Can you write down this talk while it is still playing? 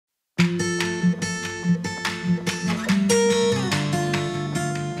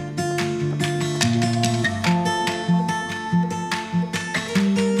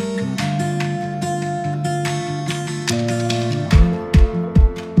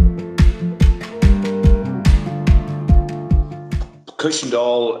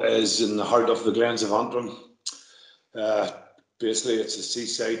Cushendall is in the heart of the Glens of Antrim. Basically, it's a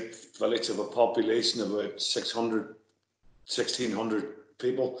seaside village of a population of about 600, 1,600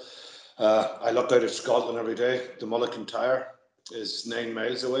 people. I look out at Scotland every day. The Mullican Tyre is 9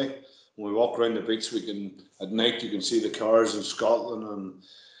 miles away. When we walk around the beach, at night you can see the cars in Scotland, and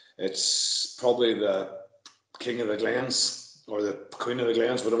it's probably the king of the Glens, or the queen of the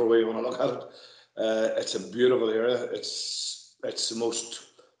Glens, whatever way you want to look at it. It's a beautiful area. It's the most,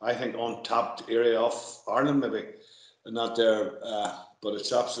 I think, untapped area of Ireland, maybe, and not there. But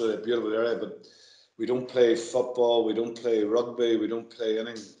it's absolutely a beautiful area. But we don't play football, we don't play rugby, we don't play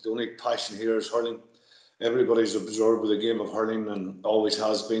anything. The only passion here is hurling. Everybody's absorbed with the game of hurling, and always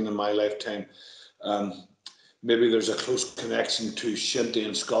has been in my lifetime. Maybe there's a close connection to Shinty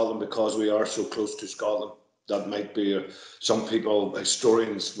in Scotland because we are so close to Scotland. That might be, some people,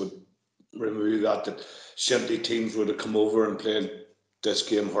 historians, would remove that Shinty teams would have come over and played this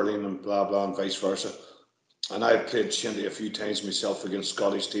game hurling and blah blah and vice versa. And I've played Shinty a few times myself against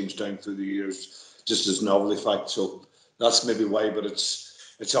Scottish teams down through the years, just as novelty fact. So that's maybe why, but it's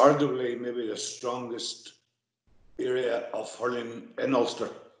arguably maybe the strongest area of hurling in Ulster,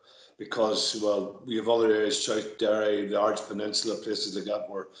 because, well, we have other areas, South Derry, the Ards Peninsula, places like that,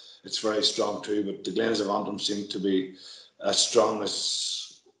 where it's very strong too, but the Glens of Antrim seem to be as strong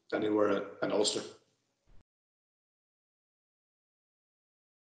as anywhere in Ulster.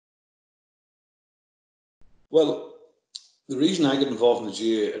 Well, the reason I got involved in the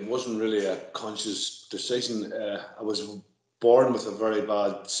GAA, it wasn't really a conscious decision. I was born with a very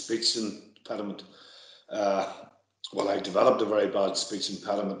bad speech impediment. I developed a very bad speech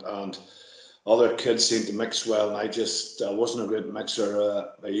impediment, and other kids seemed to mix well, and I wasn't a great mixer.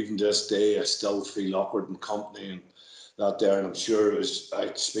 Even to this day, I still feel awkward in company and that there, and I'm sure as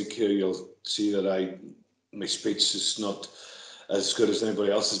I speak here, you'll see that my speech is not as good as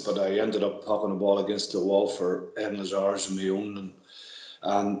anybody else's, but I ended up popping a ball against the wall for endless hours of my own.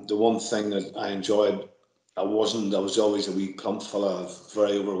 And the one thing that I enjoyed, I was always a wee plump fella,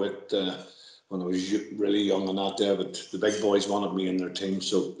 very overweight when I was really young and that there, but the big boys wanted me in their team,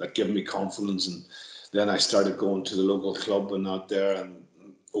 so that gave me confidence. And then I started going to the local club and that there, and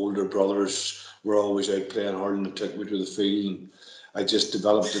older brothers were always out playing hurling and took me to the field, and I just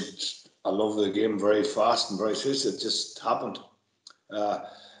developed it. I love the game very fast and very fast. It just happened.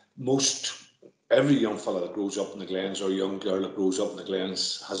 Every young fella that grows up in the Glens, or young girl that grows up in the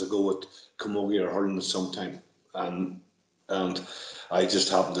Glens, has a go at camogie or hurling at some time, and I just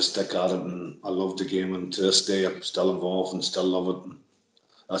happened to stick at it, and I love the game, and to this day I'm still involved and still love it. And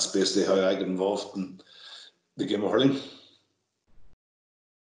that's basically how I get involved in the game of hurling.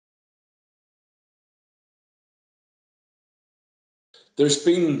 There's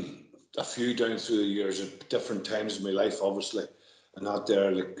been a few down through the years at different times in my life, obviously, and out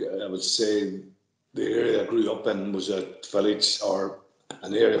there, like I would say, the area I grew up in was a village or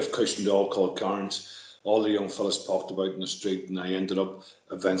an area of Cushendall called Cairns. All the young fellas talked about in the street, and I ended up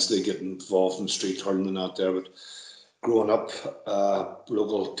eventually getting involved in street hurling out there. But growing up, a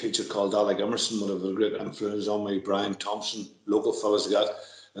local teacher called Alec Emerson would have a great influence on me, Brian Thompson, local fellas like that.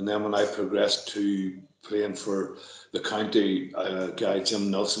 And then when I progressed to playing for the county, guy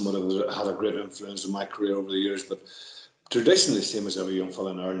Jim Nelson would have had a great influence on my career over the years. But traditionally, same as every young fella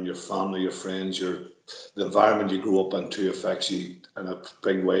in Ireland, your family, your friends, the environment you grew up into affects you in a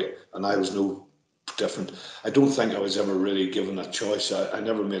big way. And I was no different. I don't think I was ever really given a choice. I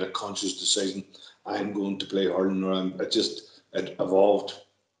never made a conscious decision, I'm going to play hurling, or it evolved.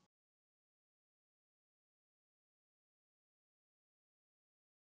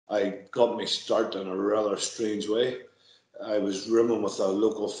 I got my start in a rather strange way. I was rooming with a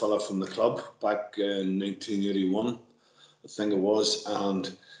local fella from the club back in 1981, I think it was,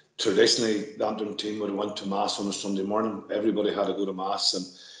 and traditionally the Antrim team would have went to Mass on a Sunday morning. Everybody had to go to Mass and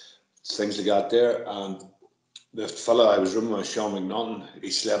things like that there, and the fella I was rooming with, Sean McNaughton,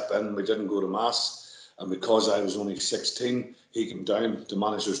 he slept in, we didn't go to Mass, and because I was only 16, he came down, the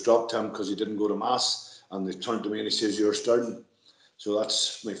managers dropped him because he didn't go to Mass, and they turned to me and he says, you're starting. So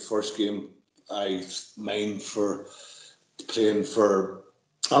that's my first game I mined for playing for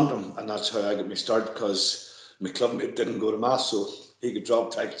Antrim, and that's how I got my start, because my clubmate didn't go to Mass, so he could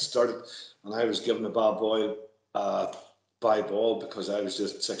drop, I could start it, and I was given a bad boy by ball because I was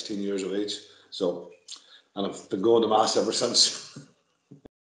just 16 years of age. So, and I've been going to Mass ever since.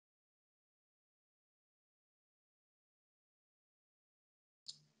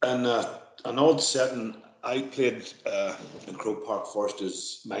 And an odd setting, I played in Croke Park first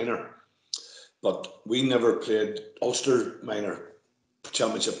as minor, but we never played Ulster minor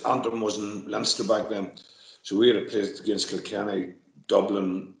championship. Antrim was in Leinster back then, so we had played against Kilkenny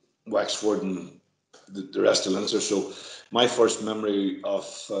Dublin, Wexford, and the rest of Leinster. So my first memory of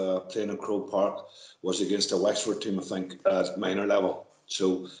playing in Croke Park was against a Wexford team, I think, at minor level.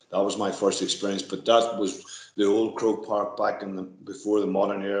 So that was my first experience. But that was the old Croke Park back before the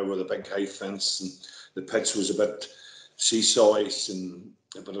modern era, with a big high fence, and the pitch was a bit seesawish,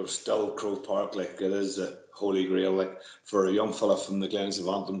 but it was still Croke Park. Like, it is a holy grail. Like, for a young fella from the Glens of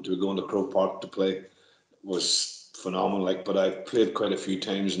Antrim to go into Croke Park to play was phenomenal. Like, but I've played quite a few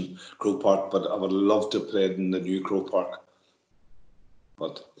times in Croke Park, but I would love to play in the new Croke Park.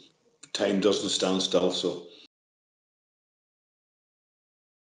 But time doesn't stand still, so.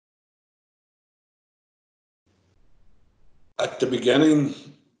 At the beginning,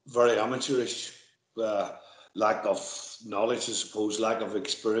 very amateurish, lack of knowledge, I suppose, lack of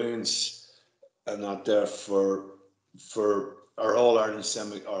experience, and that there for our All Ireland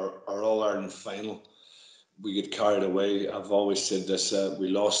our All Ireland final, we get carried away. I've always said this: we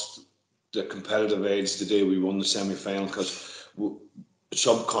lost the competitive edge the day we won the semi-final, because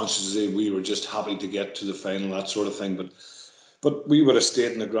subconsciously we were just happy to get to the final, that sort of thing. But we would have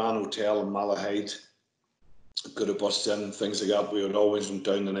stayed in the Grand Hotel in Malahide. Could have bussed in, things like that. We would always went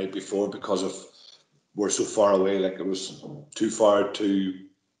down the night before because we're so far away. Like, it was too far to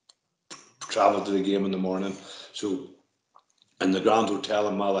travel to the game in the morning. So, and the Grand Hotel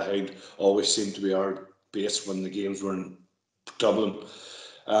in Malahide always seemed to be our base when the games were in Dublin.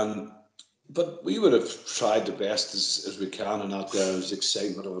 But we would have tried the best as we can, and that there was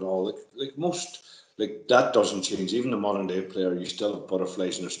excitement of it all. Like that doesn't change. Even the modern day player, you still have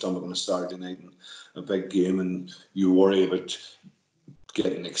butterflies in their stomach on a Saturday night and a big game, and you worry about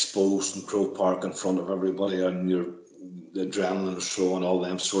getting exposed in Croke Park in front of everybody, and the adrenaline is flowing, all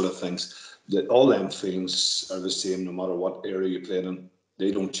them sort of things. All them feelings are the same no matter what area you play in. They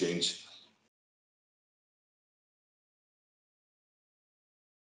don't change.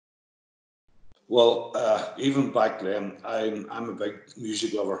 Well, even back then, I'm a big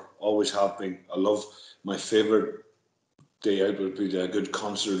music lover. Always have been. I love, my favourite day out would be a good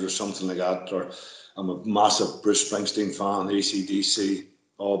concert or something like that. Or I'm a massive Bruce Springsteen fan, AC/DC,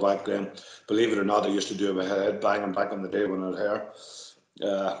 all back then. Believe it or not, I used to do a bit of head banging back in the day when I had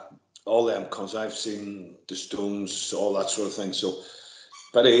hair. All them, because I've seen the Stones, all that sort of thing. So,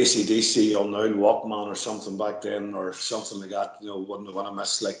 bit of AC/DC on the old Walkman or something back then, or something like that. Wouldn't want to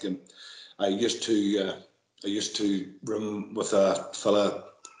miss. Like, and I used to room with a fella,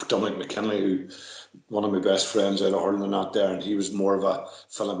 Dominic McKinley, who one of my best friends out of hurling and that there, and he was more of a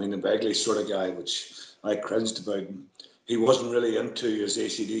Philomena Begley sort of guy, which I cringed about. He wasn't really into his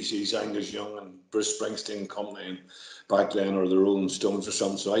AC/DC's Angus Young and Bruce Springsteen and company and back then, or the Rolling Stones or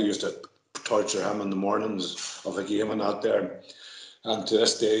something. So I used to torture him in the mornings of a game and that there. And to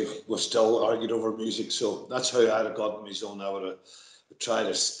this day, we've still argued over music. So that's how I'd have gotten my zone. I would have tried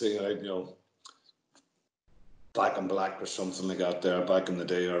to spin it out, Back in Black or something like that there back in the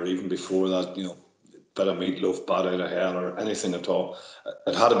day, or even before that, bit of Meatloaf, Bad Out of Hell, or anything at all.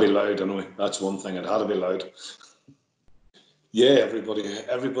 It had to be loud anyway. That's one thing. It had to be loud. Yeah,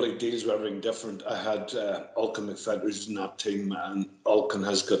 everybody deals with everything different. I had Ulcan McFetters in that team, and Ulcan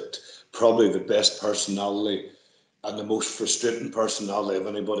has got probably the best personality and the most frustrating personality of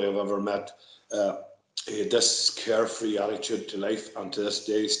anybody I've ever met. He had this carefree attitude to life, and to this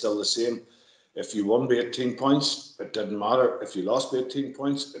day, still the same. If you won by 18 points, it didn't matter. If you lost by 18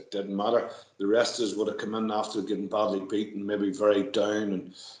 points, it didn't matter. The rest of us would have come in after getting badly beaten, maybe very down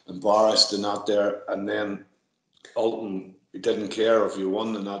and embarrassed and that there. And then Alton, he didn't care if you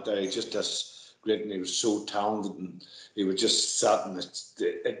won and that day. He just this great, and he was so talented, and he would just sat and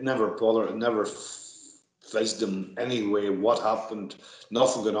it never bothered, it never fizzed him anyway. What happened?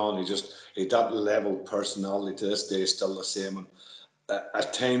 Nothing going on. He had that level personality. To this day, still the same. And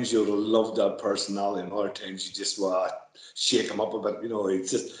at times you'll love that personality, and other times you just want to shake him up a bit.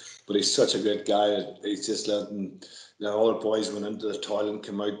 But he's such a great guy. He's just letting the other boys went into the toilet and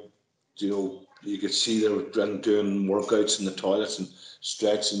came out. You could see they were doing workouts in the toilets and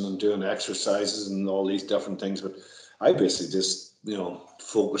stretching and doing exercises and all these different things. But I basically just,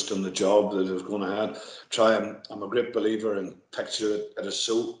 focused on the job that I was going to have. I'm a great believer in picture it as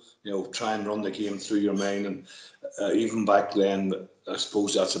so. Try and run the game through your mind. And even back then, I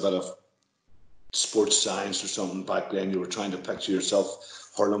suppose that's a bit of sports science or something. Back then, you were trying to picture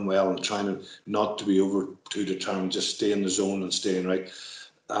yourself hurling well and trying to not to be over too determined, just stay in the zone and staying right.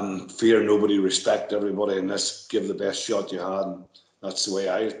 Fear nobody, respect everybody, and let's give the best shot you had. And that's the way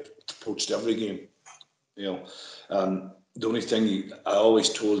I approached every game. The only thing I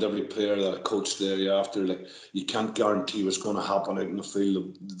always told every player that I coached there after, like, you can't guarantee what's going to happen out in the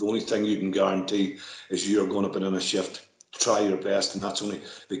field. The only thing you can guarantee is you're going to put in a shift. try your best, and that's only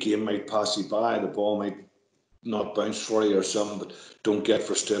the game might pass you by, the ball might not bounce for you or something, but don't get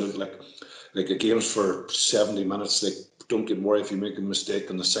frustrated. Like a game's for 70 minutes. Like, don't get worried if you make a mistake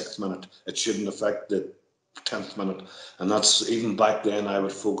in the 6th minute. It shouldn't affect the 10th minute. And that's, even back then, I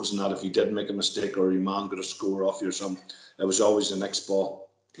would focus on that. If you did make a mistake or your man got a score off you or something, it was always the next ball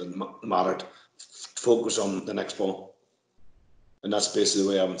that mattered. Focus on the next ball. And that's basically the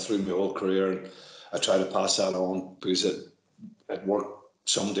way I went through my whole career. And I try to pass that on because it worked.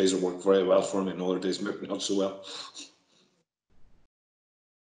 Some days it worked very well for me, and other days maybe not so well.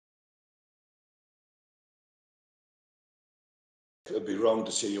 It'd be wrong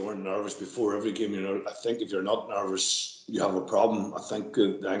to say you weren't nervous before every game. I think if you're not nervous, you have a problem. I think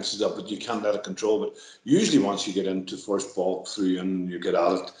the angst is up, but you can't let it control. But usually, once you get into first ball through and you get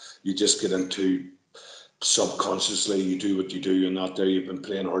at it, you just get into subconsciously. You do what you do, and not there. You've been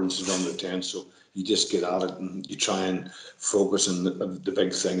playing hurling since under 10, so you just get at it and you try and focus. And the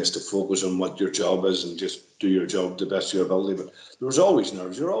big thing is to focus on what your job is and just do your job to the best of your ability. But there was always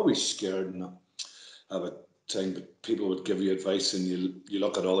nerves. You're always scared and have a time, but people would give you advice, and you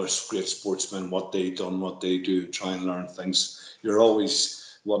look at other great sportsmen, what they done, what they do, try and learn things. You're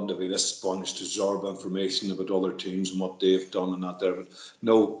always wanting to be this sponge to absorb information about other teams and what they've done and that there. But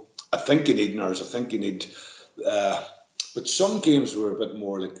no, I think you need nerves. I think you need, but some games were a bit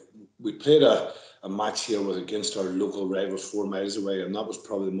more like, we played a match here with against our local rivals 4 miles away, and that was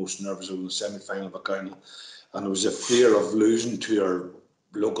probably the most nervous of the semi-final of a county. And it was a fear of losing to our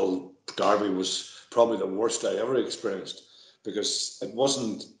local derby was probably the worst I ever experienced, because it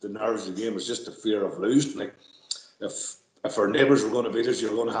wasn't the nerves of the game, it was just the fear of losing. Like, if our neighbours were going to beat us,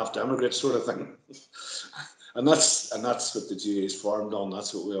 you're going to have to emigrate, sort of thing. and that's what the GAA's formed on.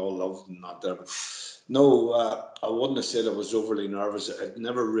 That's what we all loved and that there. But no, I wouldn't have said I was overly nervous. It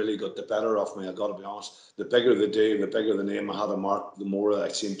never really got the better of me, I got to be honest. The bigger the day, the bigger the name I had a mark, the more I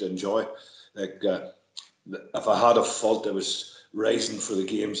seemed to enjoy. Like, if I had a fault, I was rising for the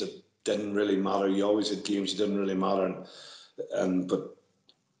games that didn't really matter. You always had games that didn't really matter, but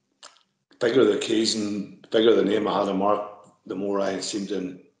bigger the occasion, bigger the name I had a mark, the more I seemed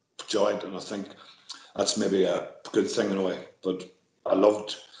to enjoy it. And I think that's maybe a good thing in a way. But I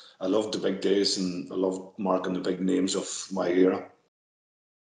loved the big days, and I loved marking the big names of my era.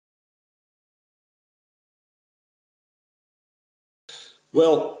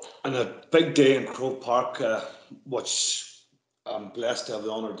 Well, on a big day in Croke Park, which I'm blessed to have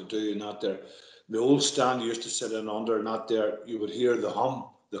the honour to do, and that there, the old stand you used to sit in under, and that there, you would hear the hum,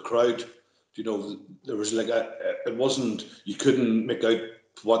 the crowd. You know, there was like it wasn't, you couldn't make out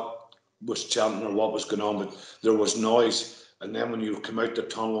what was chanting or what was going on, but there was noise. And then when you come out the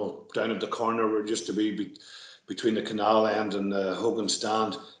tunnel down at the corner where it used to be between the canal end and the Hogan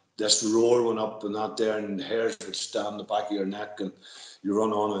stand, this roar went up and that there, and hairs would stand on the back of your neck, and you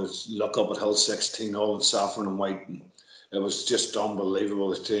run on and look up at Hill 16, all in saffron and white, and it was just unbelievable,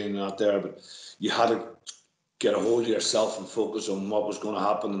 the training out there. But you had to get a hold of yourself and focus on what was going to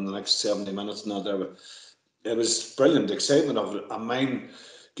happen in the next 70 minutes and that there. But it was brilliant, the excitement of it. I mind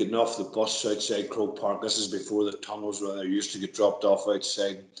getting off the bus outside Croke Park. This is before the tunnels where I used to get dropped off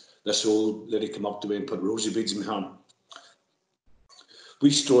outside. This old lady came up to me and put rosy beads in my hand. We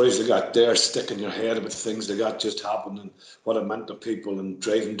stories like that there stick in your head about things like that just happened and what it meant to people, and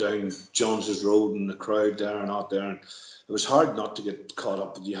driving down Jones's Road and the crowd there and out there. And it was hard not to get caught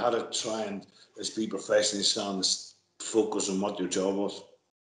up, but you had to try and just be professionally sound, focus on what your job was.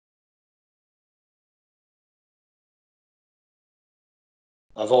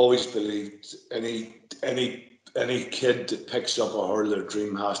 I've always believed any kid that picks up a hurler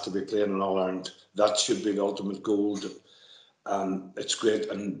dream has to be playing in All Ireland. That should be the ultimate goal. It's great,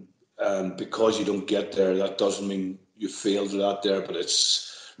 and because you don't get there, that doesn't mean you failed that there. But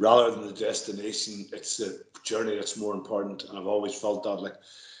it's rather than the destination, it's the journey that's more important. And I've always felt that.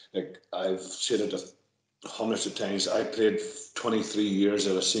 Like I've said it hundreds of times. I played 23 years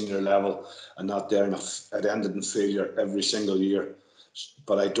at a senior level, and not there, and it ended in failure every single year.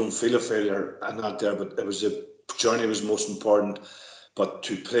 But I don't feel a failure, and not there. But it was the journey was most important. But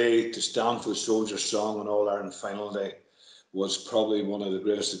to play, to stand for the Soldiers' Song on All Ireland final day was probably one of the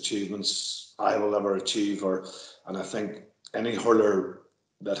greatest achievements I will ever achieve. And I think any hurler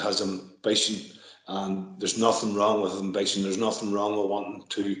that has ambition, and there's nothing wrong with ambition, there's nothing wrong with wanting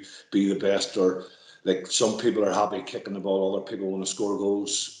to be the best, or like some people are happy kicking the ball, other people want to score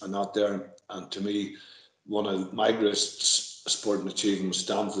goals and that there. And to me, one of my greatest sporting achievements was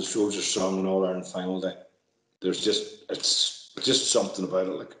stand for the Soldiers' Song on All Ireland final day. It's just something about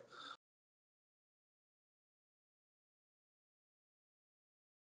it, like.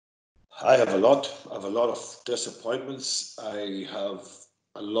 I have a lot. I have a lot of disappointments. I have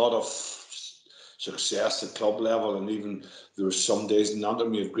a lot of success at club level, and even there were some days in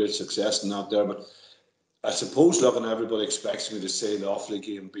Antrim you have great success and not there. But I suppose looking, everybody expects me to say the Offaly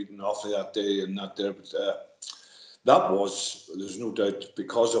game, beating Offaly that day and not there. But that was, there's no doubt,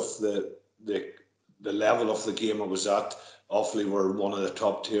 because of the level of the game I was at. Offaly were one of the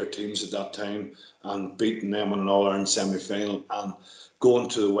top tier teams at that time, and beating them in an All-Ireland semi-final and going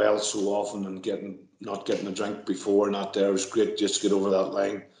to the well so often and not getting a drink before not there was great just to get over that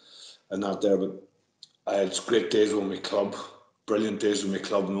line and not there. But I had great days with my club, brilliant days with my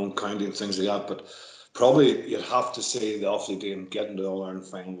club in my own county and things like that. But probably you'd have to say the Offaly game, getting to the All-Ireland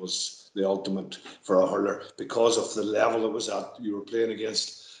final, was the ultimate for a hurler because of the level it was at. You were playing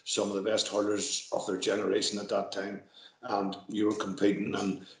against some of the best hurlers of their generation at that time, and you were competing,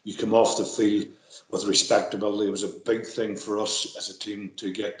 and you come off the field with respectability. It was a big thing for us as a team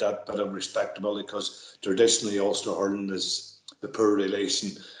to get that bit of respectability, because traditionally Ulster hurling is the poor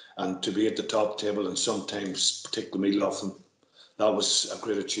relation, and to be at the top table and sometimes take the meal off them, that was a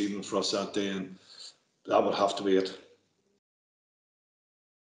great achievement for us that day, and that would have to be it.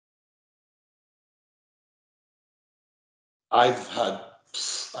 I've had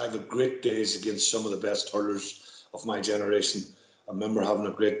I've had great days against some of the best hurlers of my generation. I remember having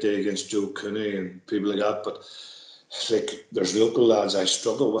a great day against Joe Cooney and people like that. But like, there's local lads I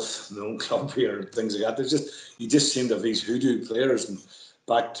struggle with in my own club here and things like that. There's just, you just seem to have these hoodoo players and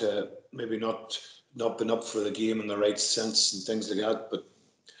back to maybe not been up for the game in the right sense and things like that. But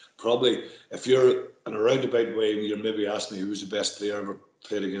probably if you're in a roundabout way, you're maybe asking me who's the best player I ever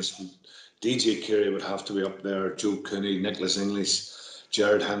played against. DJ Carey would have to be up there, Joe Cooney, Nicholas English,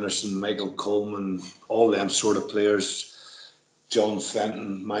 Jared Henderson, Michael Coleman, all them sort of players. John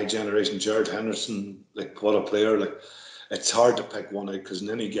Fenton, my generation, Jared Henderson, like what a player. Like, it's hard to pick one out because in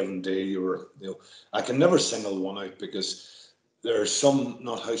any given day I can never single one out because there are some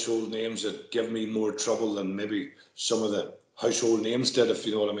not household names that give me more trouble than maybe some of the household names did, if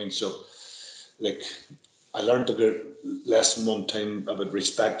you know what I mean. So, like, I learned a good lesson one time about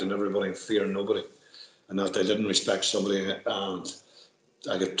respecting everybody and fearing nobody. And that I didn't respect somebody and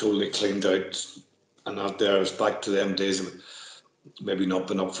I get totally cleaned out. And out there, I was back to them days of maybe not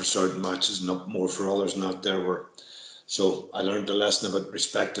being up for certain matches and up more for others. And out there were, so I learned a lesson about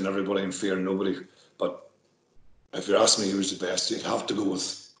respecting everybody and fearing nobody. But if you're asking me who's the best, you'd have to go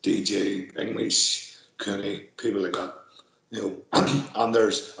with DJ, English, Cooney, people like that. And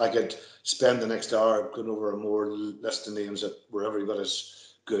I could spend the next hour going over a more list of names that were every bit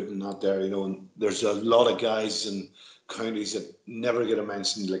as good and not there, and there's a lot of guys in counties that never get a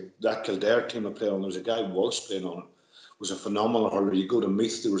mention, like that Kildare team I played on. There was a guy Walsh playing on it, was a phenomenal hurler. You go to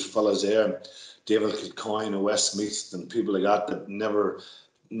Meath, there was fellas there, David Kilcoyne of Westmeath and people like that never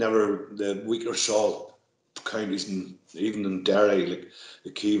the weaker saw counties, and even in Derry, like the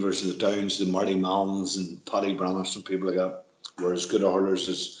Keevers, the Downs, the Marty Mallons and Paddy Branners and people like that were as good a hurlers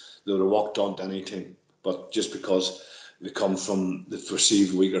as they would have walked onto any team. But just because they come from the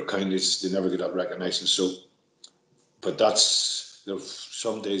perceived weaker counties, they never get that recognition. So, but that's,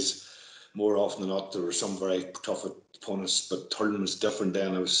 some days, more often than not, there were some very tough opponents, but hurling was different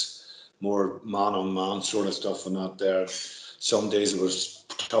then. It was more man on man sort of stuff and not there. Some days it was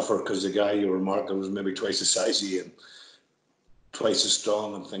tougher because the guy you were marking was maybe twice the size of you and twice as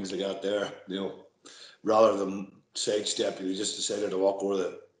strong and things like that there, rather than sidestep, you just decided to walk over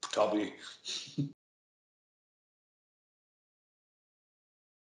the top of you.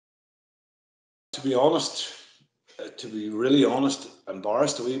 To be honest, to be really honest,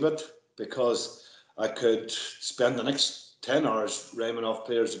 embarrassed a wee bit because I could spend the next 10 hours rhyming off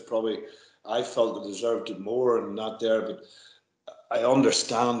players that probably I felt that deserved it more and not there. But I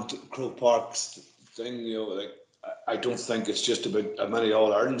understand Croke Park's thing, like, I don't think it's just about how many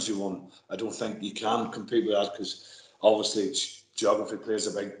All Irelands you won. I don't think you can compete with that because obviously geography plays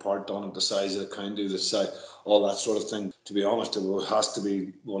a big part on it, the size of the county, the size, all that sort of thing. To be honest, it has to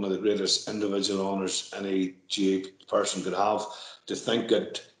be one of the greatest individual honours any GA person could have. To think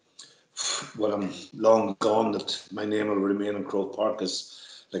that when I'm long gone, that my name will remain in Croke Park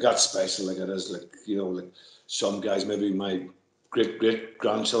is like, that's special. Like, it is, like, like some guys, maybe my great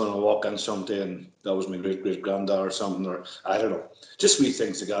grandchildren will walk in someday and that was my great granddad or something, or I don't know, just wee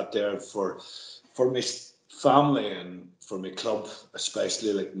things I got there for my family and for my club,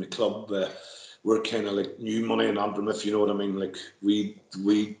 especially like my club. We're kind of like new money in Antrim, if you know what I mean. Like,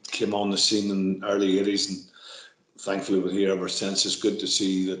 we came on the scene in the early 80s and thankfully we're here ever since. It's good to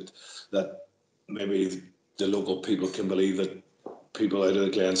see that maybe the local people can believe that people out of the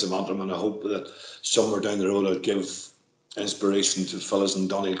glens of Antrim, and I hope that somewhere down the road I'll give inspiration to fellas in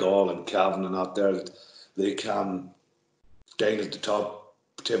Donegal and Cavan and out there, that they can down at the top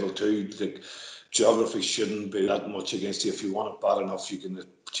table too. The geography shouldn't be that much against you. If you want it bad enough, you can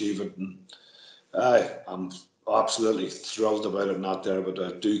achieve it. And I'm absolutely thrilled about it, not there, but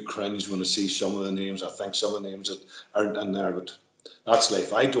I do cringe when I see some of the names. I think some of the names that aren't in there, but that's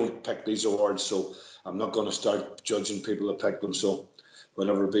life. I don't pick these awards, so I'm not going to start judging people that pick them. So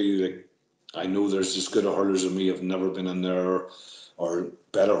whatever it be, like, I know there's as good a hurlers as me have never been in there, or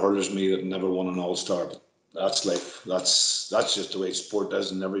better hurlers than me that never won an All-Star. But that's life. That's just the way sport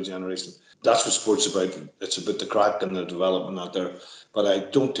is in every generation. That's what sport's about. It's about the crack and the development out there. But I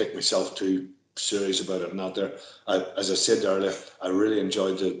don't take myself too serious about it out there. As I said earlier, I really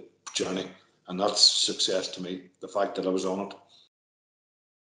enjoyed the journey, and that's success to me, the fact that I was on it.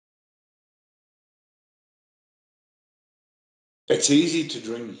 It's easy to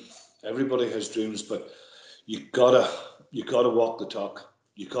dream. Everybody has dreams, but you gotta walk the talk.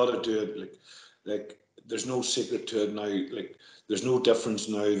 You gotta do it. Like there's no secret to it now. Like there's no difference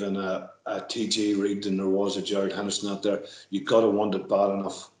now than a TJ Reid than there was a Jared Henderson out there. You gotta want it bad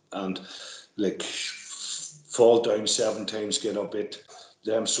enough, and like fall down 7 times, get up 8.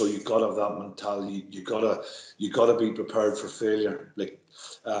 Them. So you gotta have that mentality. You gotta be prepared for failure. Like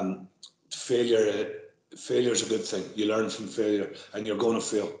failure. Failure is a good thing. You learn from failure, and you're going to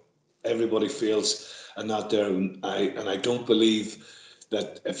fail. Everybody fails, and that there. And I don't believe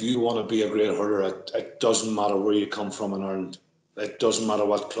that if you want to be a great hurler, it doesn't matter where you come from in Ireland. It doesn't matter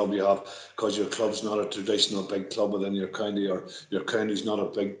what club you have, because your club's not a traditional big club within your county, or your county's not a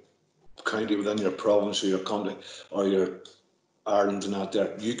big county within your province or your country or your Ireland and that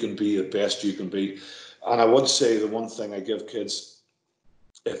there. You can be the best you can be. And I would say the one thing I give kids,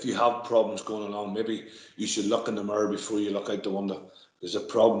 if you have problems going along, maybe you should look in the mirror before you look out the window, because a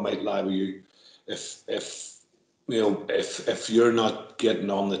problem might lie with you. If you're not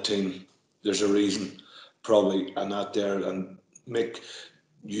getting on the team, there's a reason, probably, and that there, and make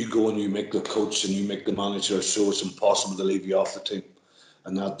you go and you make the coach and you make the manager, so it's impossible to leave you off the team,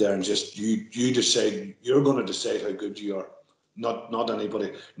 and that there, and just you decide. You're going to decide how good you are. Not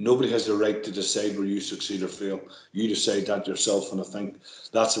anybody. Nobody has the right to decide where you succeed or fail. You decide that yourself, and I think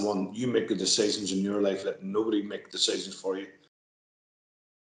that's the one. You make the decisions in your life. Let nobody make decisions for you.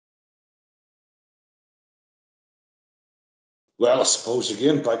 Well, I suppose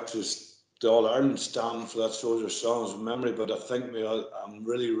again back to the All Ireland stand for that soldier songs of memory. But I think I'm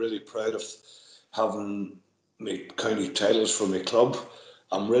really proud of having my county titles for my club.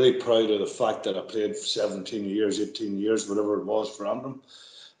 I'm really proud of the fact that I played 17 years, 18 years, whatever it was, for Antrim.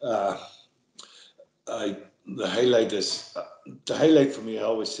 Uh, the highlight for me. I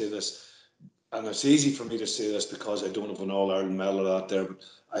always say this, and it's easy for me to say this because I don't have an All Ireland medal out there. But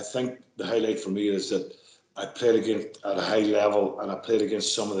I think the highlight for me is that I played against at a high level, and I played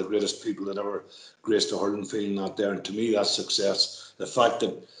against some of the greatest people that ever graced a hurling field out there. And to me, that's success. The fact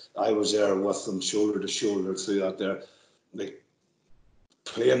that I was there with them, shoulder to shoulder through that there, like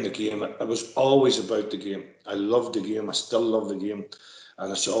playing the game. It was always about the game. I loved the game. I still love the game,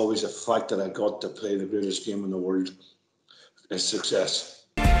 and it's always a fact that I got to play the greatest game in the world is success.